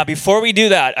Crosspoint. But now, before we do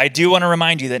that, I do want to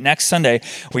remind you that next Sunday,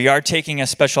 we are taking a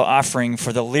special offering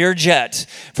for the Learjet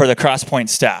for the Crosspoint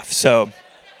staff. So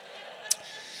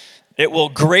it will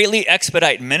greatly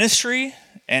expedite ministry,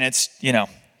 and it's,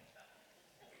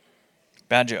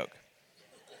 bad joke.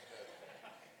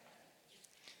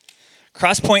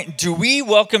 Crosspoint, do we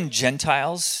welcome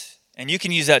Gentiles? And you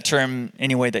can use that term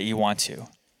any way that you want to.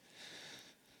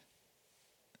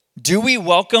 Do we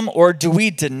welcome or do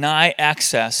we deny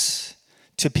access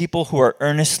to people who are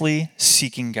earnestly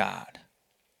seeking God?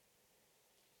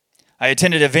 I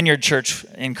attended a Vineyard church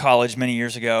in college many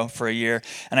years ago for a year,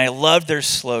 and I loved their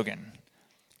slogan,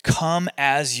 "Come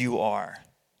as you are."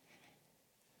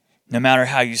 No matter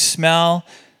how you smell,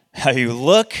 how you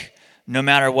look, no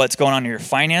matter what's going on in your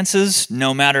finances,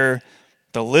 no matter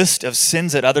the list of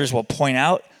sins that others will point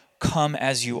out, come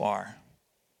as you are.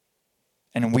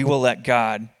 And we will let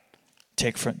God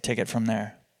take it from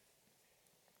there.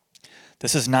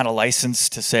 This is not a license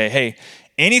to say, hey,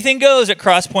 anything goes at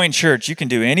Crosspoint Church. You can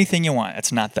do anything you want.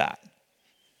 It's not that.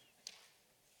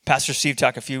 Pastor Steve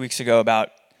talked a few weeks ago about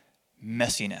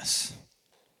messiness.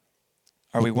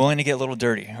 Are we willing to get a little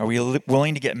dirty? Are we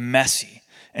willing to get messy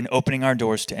and opening our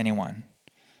doors to anyone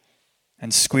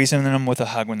and squeezing them with a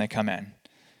hug when they come in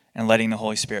and letting the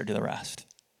Holy Spirit do the rest?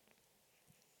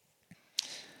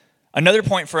 Another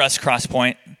point for us,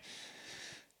 Crosspoint,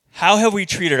 how have we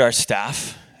treated our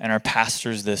staff and our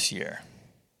pastors this year?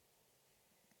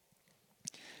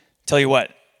 Tell you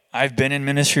what, I've been in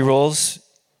ministry roles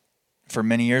for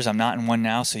many years. I'm not in one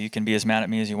now, so you can be as mad at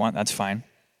me as you want. That's fine.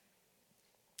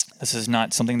 This is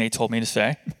not something they told me to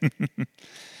say.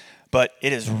 But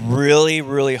it is really,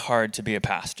 really hard to be a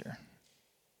pastor.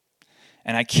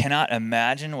 And I cannot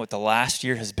imagine what the last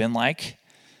year has been like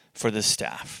for the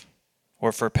staff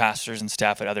or for pastors and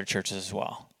staff at other churches as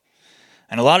well.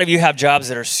 And a lot of you have jobs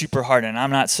that are super hard, and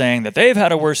I'm not saying that they've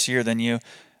had a worse year than you.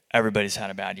 Everybody's had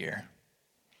a bad year.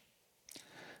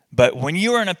 But when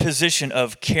you are in a position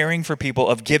of caring for people,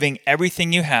 of giving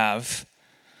everything you have,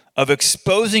 of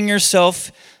exposing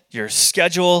yourself, your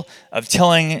schedule, of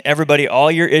telling everybody all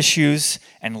your issues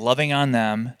and loving on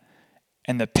them,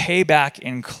 and the payback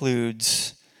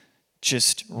includes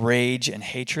just rage and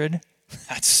hatred,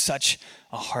 that's such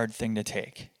a hard thing to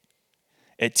take.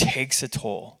 It takes a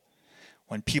toll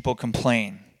when people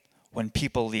complain, when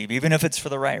people leave, even if it's for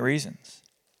the right reasons.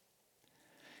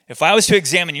 If I was to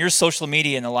examine your social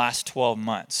media in the last 12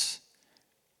 months,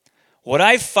 what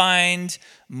I find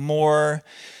more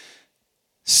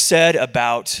said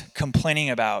about complaining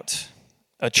about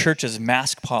a church's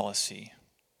mask policy,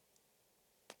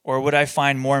 or would I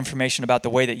find more information about the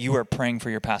way that you are praying for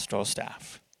your pastoral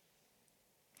staff?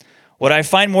 Would I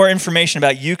find more information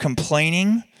about you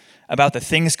complaining about the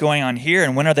things going on here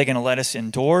and when are they going to let us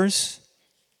indoors?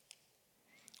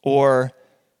 Or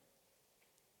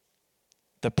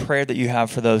the prayer that you have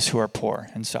for those who are poor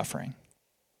and suffering?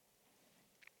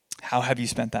 How have you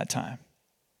spent that time?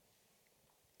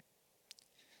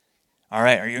 All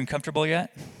right, are you uncomfortable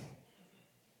yet?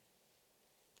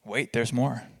 Wait, there's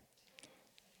more.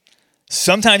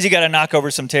 Sometimes you got to knock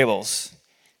over some tables.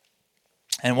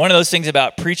 And one of those things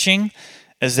about preaching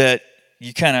is that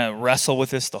you kind of wrestle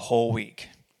with this the whole week.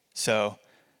 So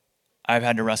I've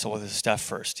had to wrestle with this stuff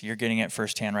first. You're getting it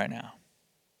firsthand right now.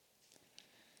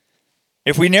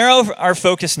 If we narrow our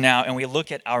focus now and we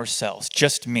look at ourselves,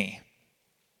 just me,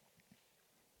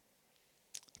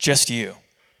 just you,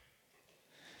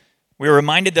 we're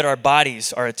reminded that our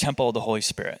bodies are a temple of the Holy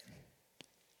Spirit.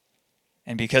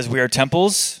 And because we are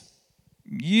temples,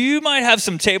 you might have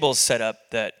some tables set up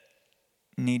that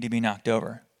need to be knocked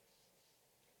over.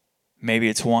 Maybe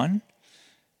it's one.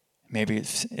 Maybe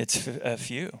it's a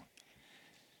few.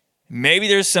 Maybe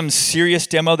there's some serious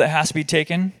demo that has to be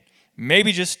taken.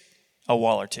 Maybe just a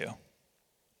wall or two.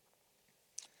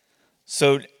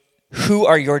 So who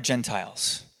are your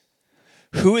Gentiles?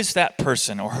 Who is that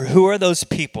person, or who are those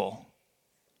people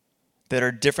that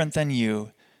are different than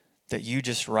you that you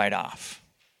just write off?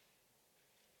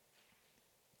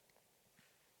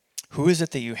 Who is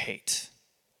it that you hate?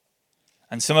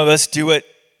 And some of us do it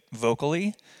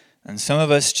vocally, and some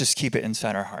of us just keep it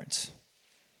inside our hearts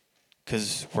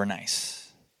because we're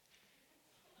nice.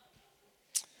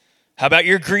 How about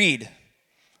your greed?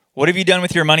 What have you done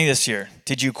with your money this year?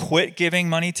 Did you quit giving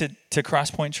money to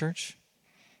Crosspoint Church?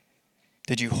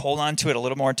 Did you hold on to it a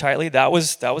little more tightly? That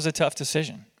was a tough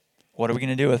decision. What are we going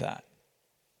to do with that?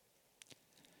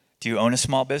 Do you own a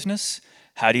small business?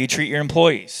 How do you treat your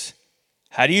employees?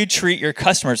 How do you treat your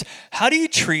customers? How do you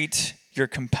treat your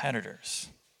competitors?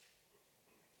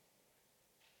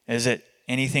 Is it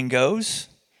anything goes?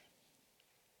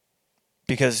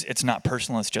 Because it's not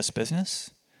personal, it's just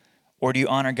business? Or do you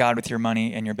honor God with your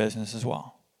money and your business as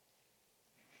well?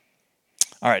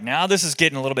 All right, now this is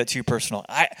getting a little bit too personal.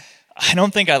 I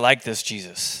don't think I like this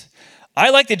Jesus. I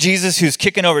like the Jesus who's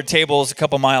kicking over tables a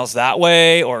couple miles that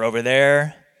way or over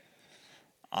there.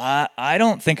 I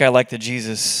don't think I like the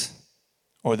Jesus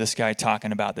or this guy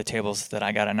talking about the tables that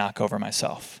I got to knock over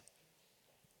myself.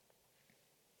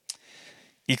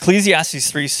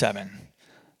 Ecclesiastes 3:7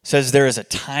 says there is a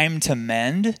time to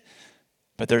mend,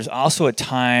 but there's also a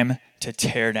time to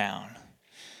tear down.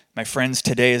 My friends,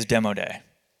 today is demo day.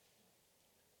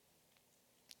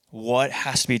 What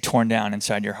has to be torn down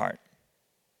inside your heart?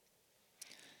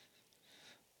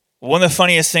 One of the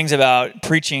funniest things about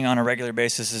preaching on a regular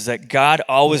basis is that God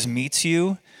always meets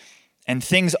you, and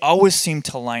things always seem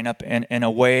to line up in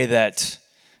a way that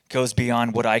goes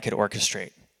beyond what I could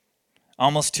orchestrate,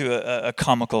 almost to a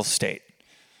comical state.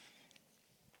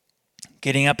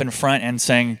 Getting up in front and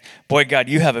saying, boy, God,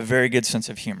 you have a very good sense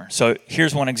of humor. So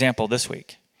here's one example this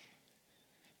week.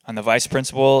 I'm the vice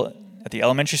principal at the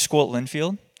elementary school at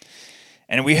Linfield.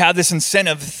 And we have this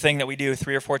incentive thing that we do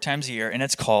 3 or 4 times a year, and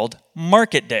it's called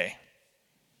Market Day.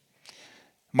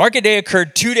 Market Day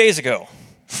occurred 2 days ago,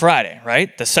 Friday,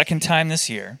 right? The second time this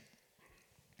year.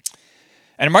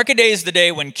 And Market Day is the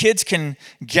day when kids can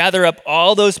gather up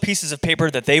all those pieces of paper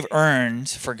that they've earned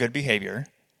for good behavior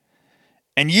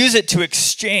and use it to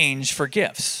exchange for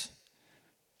gifts.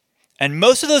 And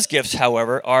most of those gifts,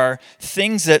 however, are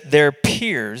things that their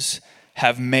peers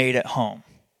have made at home,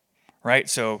 right?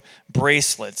 So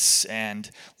bracelets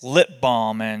and lip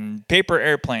balm and paper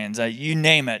airplanes, you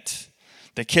name it.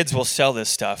 The kids will sell this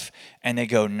stuff, and they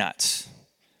go nuts.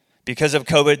 Because of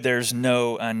COVID, there's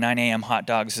no 9 a.m. hot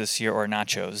dogs this year or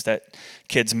nachos that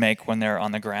kids make when they're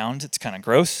on the ground. It's kind of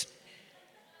gross.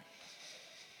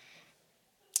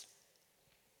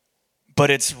 But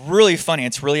it's really funny.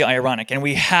 It's really ironic. And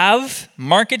we have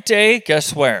Market Day,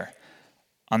 guess where?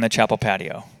 On the chapel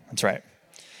patio. That's right.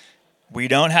 We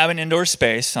don't have an indoor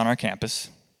space on our campus.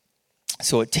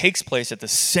 So it takes place at the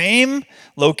same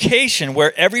location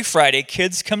where every Friday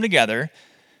kids come together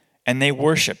and they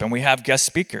worship. And we have guest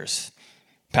speakers.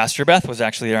 Pastor Beth was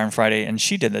actually there on Friday, and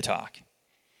she did the talk.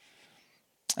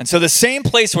 And so the same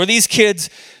place where these kids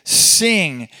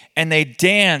sing and they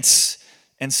dance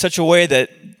in such a way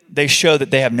that they show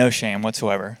that they have no shame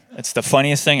whatsoever. It's the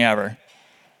funniest thing ever.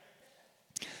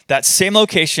 That same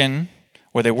location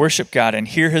where they worship God and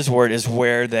hear his word is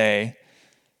where they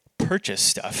purchase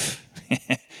stuff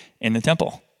in the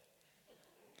temple.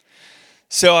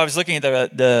 So I was looking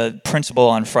at the principal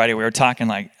on Friday. We were talking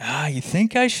like, you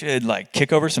think I should like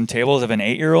kick over some tables of an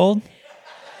 8-year-old?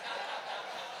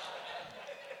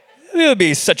 It would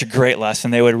be such a great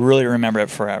lesson. They would really remember it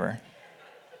forever.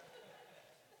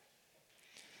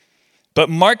 But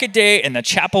Market Day and the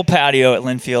chapel patio at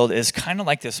Linfield is kind of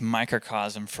like this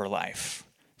microcosm for life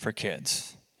for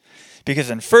kids. Because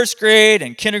in first grade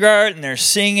and kindergarten, they're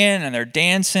singing and they're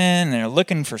dancing and they're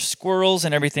looking for squirrels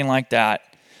and everything like that.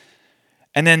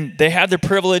 And then they have the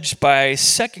privilege by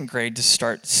second grade to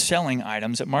start selling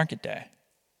items at Market Day.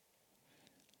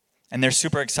 And they're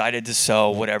super excited to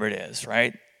sell whatever it is,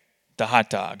 right? The hot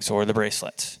dogs or the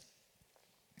bracelets.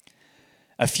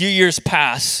 A few years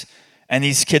pass, and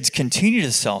these kids continue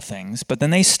to sell things, but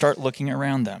then they start looking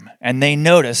around them, and they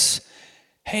notice,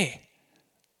 hey,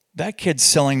 that kid's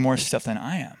selling more stuff than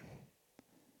I am.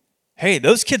 Hey,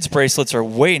 those kids' bracelets are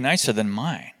way nicer than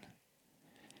mine.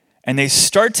 And they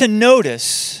start to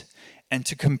notice and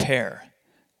to compare.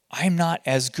 I'm not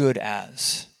as good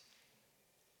as.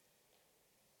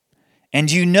 And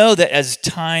you know that as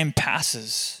time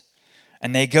passes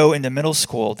and they go into middle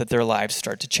school, that their lives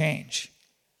start to change.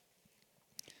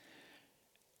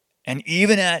 And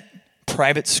even at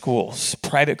private schools,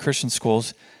 private Christian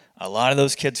schools, a lot of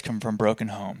those kids come from broken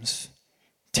homes,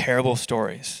 terrible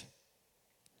stories,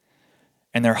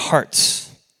 and their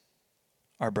hearts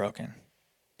are broken.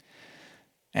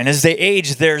 And as they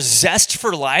age, their zest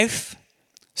for life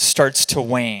starts to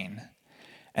wane,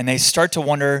 and they start to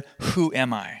wonder, who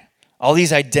am I? All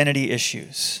these identity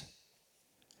issues.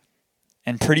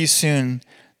 And pretty soon,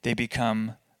 they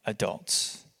become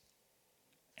adults.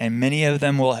 And many of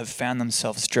them will have found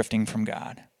themselves drifting from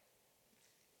God.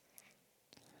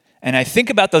 And I think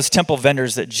about those temple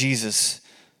vendors that Jesus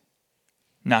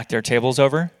knocked their tables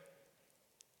over.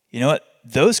 You know what?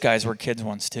 Those guys were kids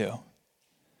once too.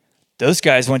 Those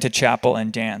guys went to chapel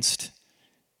and danced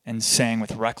and sang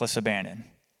with reckless abandon.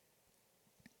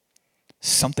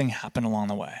 Something happened along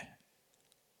the way.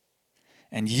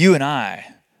 And you and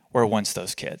I were once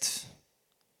those kids,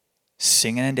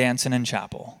 singing and dancing in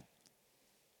chapel.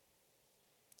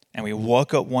 And we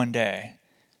woke up one day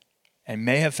and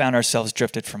may have found ourselves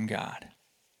drifted from God.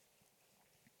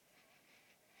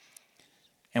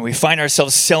 And we find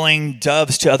ourselves selling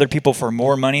doves to other people for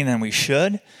more money than we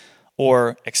should,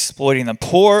 or exploiting the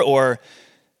poor, or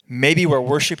maybe we're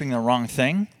worshiping the wrong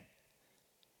thing,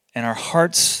 and our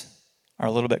hearts are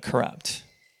a little bit corrupt.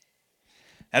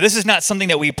 Now, this is not something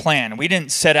that we plan. We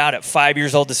didn't set out at 5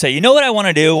 years old to say, you know what I want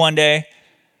to do one day?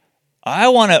 I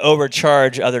want to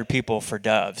overcharge other people for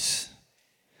doves.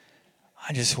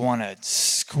 I just want to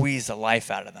squeeze the life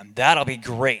out of them. That'll be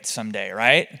great someday,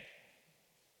 right?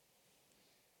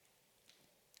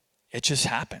 It just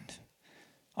happened.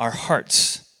 Our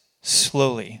hearts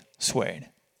slowly swayed.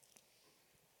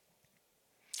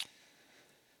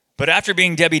 But after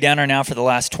being Debbie Downer now for the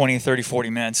last 20, 30, 40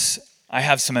 minutes, I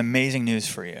have some amazing news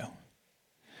for you.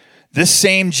 This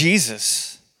same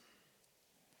Jesus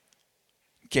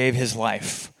gave his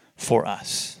life for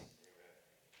us.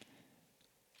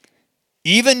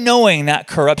 Even knowing that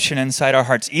corruption inside our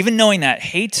hearts, even knowing that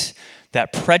hate,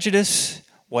 that prejudice,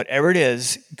 whatever it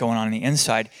is going on the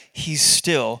inside, he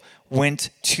still went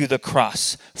to the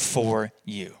cross for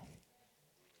you.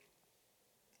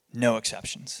 No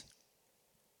exceptions.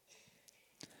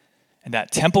 And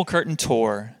that temple curtain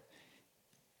tore,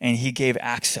 and he gave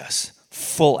access,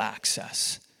 full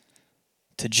access,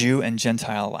 to Jew and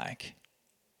Gentile alike.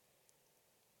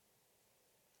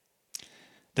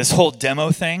 This whole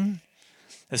demo thing,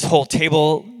 this whole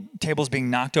tables being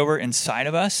knocked over inside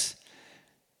of us,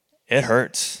 it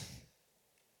hurts.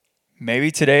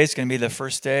 Maybe today is going to be the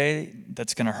first day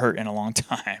that's going to hurt in a long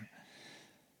time.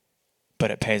 But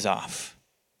it pays off.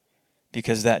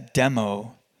 Because that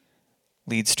demo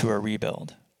leads to a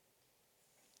rebuild.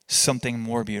 Something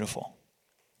more beautiful.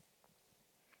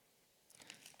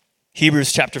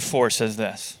 Hebrews chapter 4 says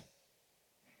this.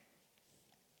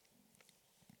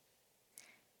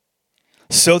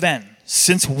 So then,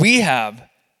 since we have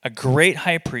a great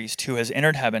high priest who has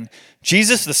entered heaven,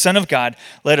 Jesus, the Son of God,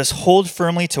 let us hold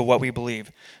firmly to what we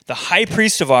believe. The high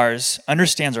priest of ours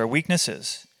understands our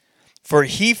weaknesses, for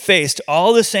he faced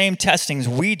all the same testings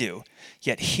we do,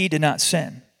 yet he did not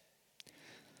sin.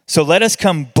 So let us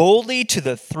come boldly to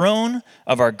the throne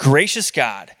of our gracious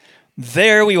God.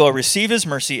 There we will receive his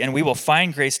mercy, and we will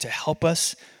find grace to help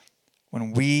us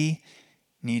when we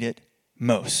need it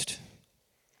most.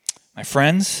 My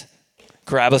friends,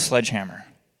 grab a sledgehammer.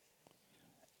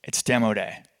 It's demo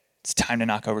day. It's time to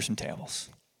knock over some tables.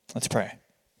 Let's pray.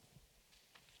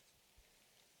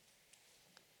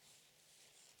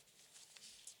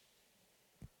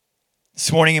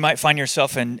 This morning you might find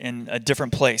yourself in a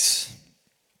different place.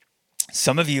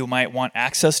 Some of you might want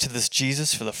access to this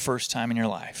Jesus for the first time in your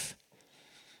life.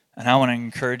 And I want to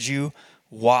encourage you,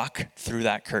 walk through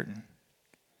that curtain.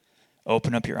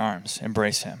 Open up your arms,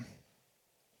 embrace him.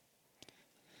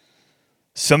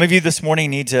 Some of you this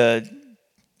morning need to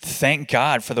thank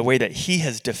God for the way that he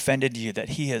has defended you, that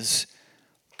he has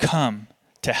come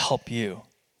to help you,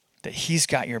 that he's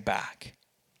got your back,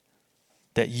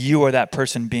 that you are that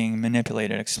person being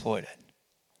manipulated, exploited.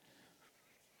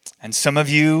 And some of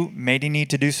you may need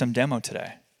to do some demo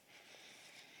today.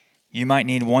 You might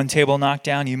need one table knocked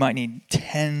down. You might need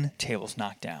 10 tables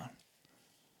knocked down.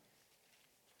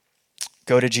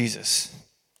 Go to Jesus.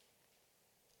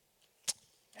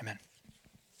 Amen.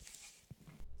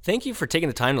 Thank you for taking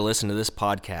the time to listen to this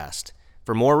podcast.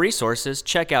 For more resources,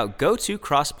 check out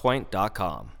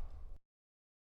gotocrosspoint.com.